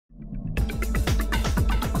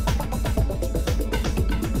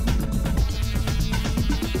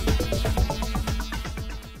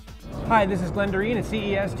Hi, this is Glenn Doreen at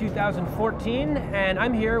CES 2014, and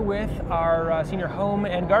I'm here with our senior home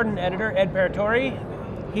and garden editor, Ed Paratori.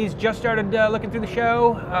 He's just started looking through the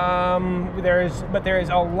show.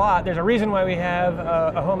 There's a reason why we have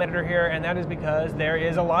a home editor here, and that is because there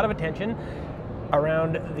is a lot of attention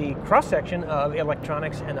around the cross-section of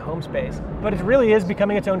electronics and the home space. But it really is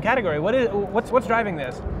becoming its own category. What's driving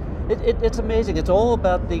this? It's amazing. It's all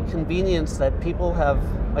about the convenience that people have,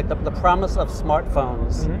 like the promise of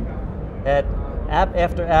smartphones. Mm-hmm. That app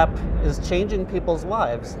after app is changing people's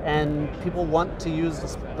lives, and people want to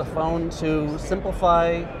use the phone to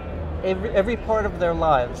simplify every part of their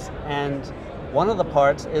lives. And one of the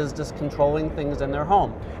parts is just controlling things in their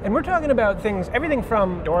home. And we're talking about things, everything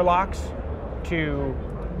from door locks to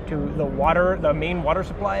the main water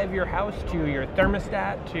supply of your house, to your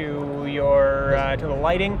thermostat, to your to the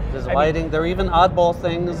lighting. There's lighting. There are even oddball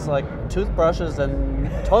things like toothbrushes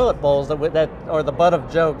and toilet bowls that are the butt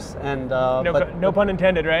of jokes. And no pun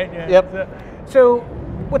intended, right? Yeah. Yep. So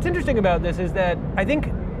what's interesting about this is that I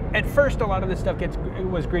think at first a lot of this stuff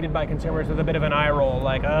was greeted by consumers with a bit of an eye roll,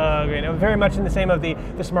 like, oh, very much in the same of the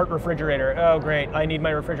smart refrigerator. Oh, great! I need my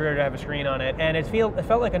refrigerator to have a screen on it, and it felt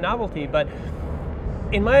like a novelty, but.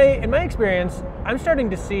 In my experience, I'm starting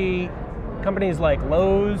to see companies like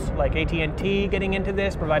Lowe's, like AT&T getting into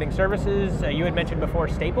this, providing services. You had mentioned before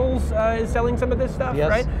Staples is selling some of this stuff, yes.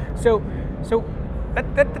 Right? So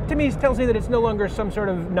that to me tells me that it's no longer some sort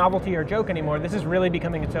of novelty or joke anymore. This is really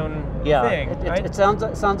becoming its own thing. Right? It sounds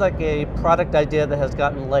like a product idea that has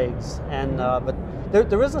gotten legs, and but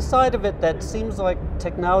there is a side of it that seems like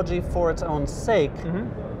technology for its own sake.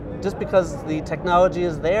 Mm-hmm. Just because the technology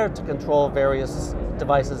is there to control various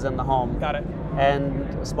devices in the home. Got it. And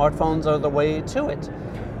smartphones are the way to it.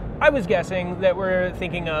 I was guessing that we're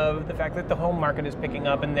thinking of the fact that the home market is picking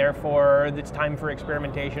up, and therefore it's time for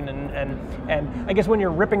experimentation, and I guess when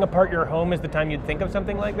you're ripping apart your home is the time you'd think of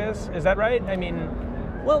something like this. Is that right? I mean,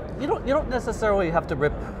 well, you don't necessarily have to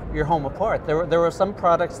rip your home apart. There are some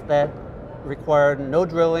products that require no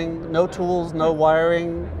drilling, no tools, no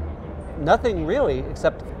wiring, nothing really,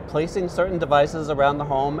 except placing certain devices around the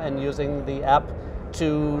home and using the app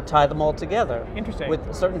to tie them all together. Interesting.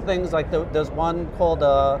 With certain things, like there's one called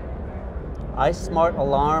iSmart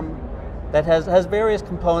Alarm that has various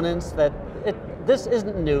components that this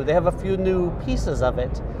isn't new. They have a few new pieces of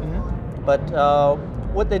it. Mm-hmm. But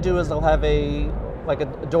what they do is they'll have a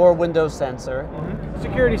door window sensor. Mm-hmm.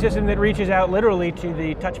 Security system that reaches out literally to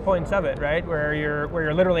the touch points of it, right? Where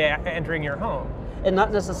you're literally entering your home. And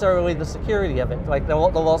not necessarily the security of it. Like they'll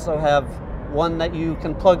also have one that you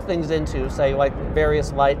can plug things into, say like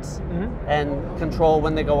various lights, mm-hmm. and control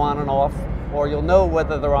when they go on and off, or you'll know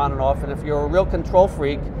whether they're on and off. And if you're a real control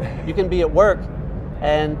freak, you can be at work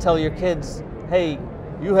and tell your kids, hey,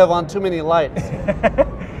 you have on too many lights.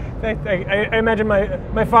 I imagine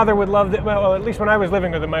my father would love that. Well, at least when I was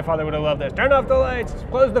living with him, my father would have loved this. Turn off the lights,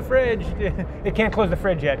 close the fridge. It can't close the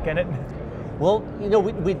fridge yet, can it? Well,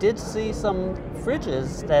 we did see some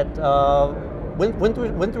fridges that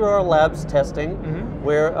went through our labs testing, mm-hmm.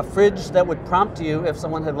 where a fridge that would prompt you if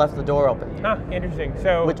someone had left the door open. Ah, interesting.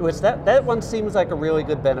 So, which that one seems like a really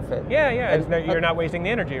good benefit. Yeah. And you're not wasting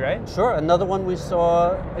the energy, right? Sure. Another one we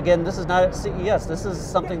saw, again, this is not at CES. This is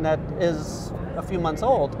something that is a few months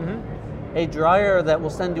old. Mm-hmm. A dryer that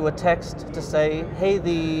will send you a text to say, hey,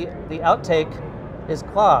 the outtake is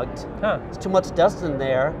clogged. Huh. There's too much dust in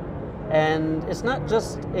there. And it's not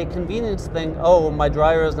just a convenience thing, oh, my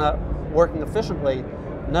dryer is not working efficiently.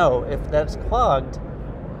 No, if that's clogged,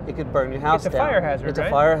 it could burn your house down. It's a fire hazard, It's right?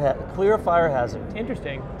 a clear fire hazard.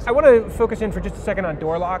 Interesting. I want to focus in for just a second on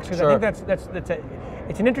door locks, because sure. I think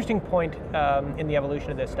it's an interesting point in the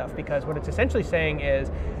evolution of this stuff, because what it's essentially saying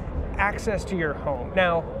is access to your home.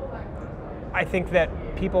 Now, I think that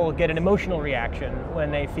people get an emotional reaction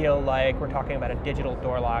when they feel like we're talking about a digital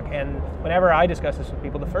door lock. And whenever I discuss this with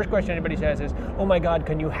people, the first question anybody says is, oh my God,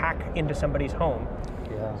 can you hack into somebody's home?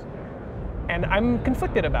 Yeah. And I'm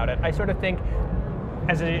conflicted about it. I sort of think,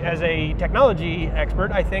 as a technology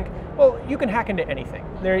expert, I think, well, you can hack into anything.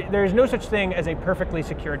 There's no such thing as a perfectly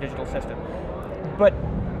secure digital system. But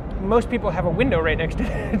most people have a window right next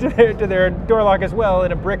to their door lock as well,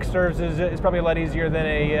 and a brick serves is probably a lot easier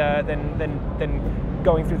than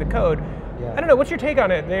going through the code. Yeah. I don't know. What's your take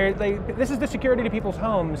on it? This is the security to people's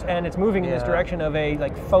homes, and it's moving in this direction of a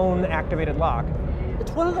phone-activated lock.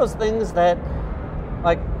 It's one of those things that,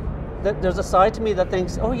 there's a side to me that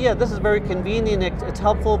thinks, oh yeah, this is very convenient, it's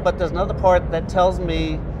helpful, but there's another part that tells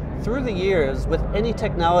me through the years, with any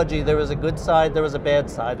technology, there was a good side, there was a bad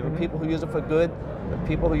side. There were people who use it for good, there were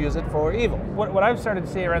people who use it for evil. What I've started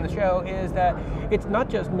to see around the show is that it's not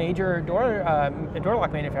just major door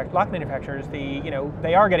lock manufacturers.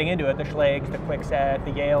 They are getting into it. The Schlage, the Kwikset,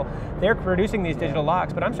 the Yale. They're producing these digital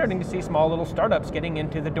locks, but I'm starting to see small little startups getting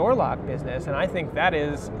into the door lock business, and I think that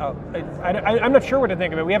is. I'm not sure what to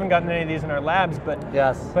think of it. We haven't gotten any of these in our labs, but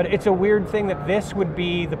yes. But it's a weird thing that this would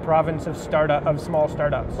be the province of small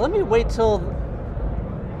startups. Let me wait till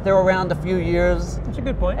they're around a few years. That's a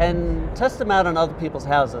good point. And test them out on other people's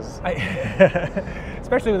houses.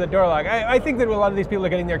 Especially with a door lock. I think that a lot of these people are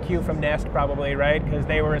getting their cue from Nest probably, right? Because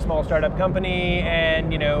they were a small startup company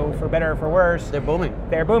and, for better or for worse. They're booming.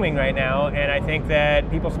 They're booming right now. And I think that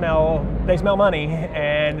people smell money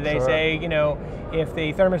and they say, if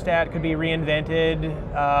the thermostat could be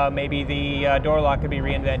reinvented, maybe the door lock could be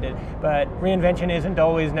reinvented. But reinvention isn't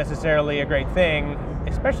always necessarily a great thing,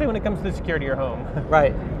 especially when it comes to the security of your home.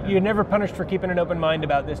 Right. You're never punished for keeping an open mind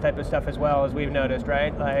about this type of stuff as well, as we've noticed,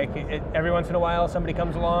 right? Like every once in a while somebody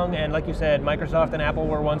comes along, and like you said, Microsoft and Apple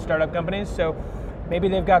were once startup companies, so maybe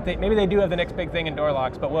they do have the next big thing in door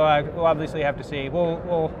locks, but we'll obviously have to see.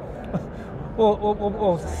 We'll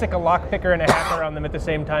stick a lock picker and a hacker on them at the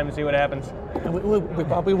same time and see what happens. We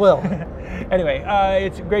probably will. Anyway,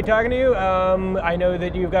 it's great talking to you. I know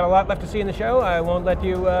that you've got a lot left to see in the show. I won't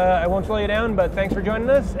slow you down, but thanks for joining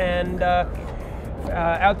us. And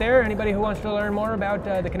out there, anybody who wants to learn more about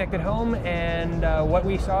the connected home and what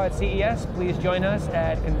we saw at CES, please join us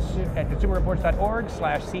at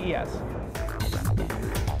consumerreports.org/CES.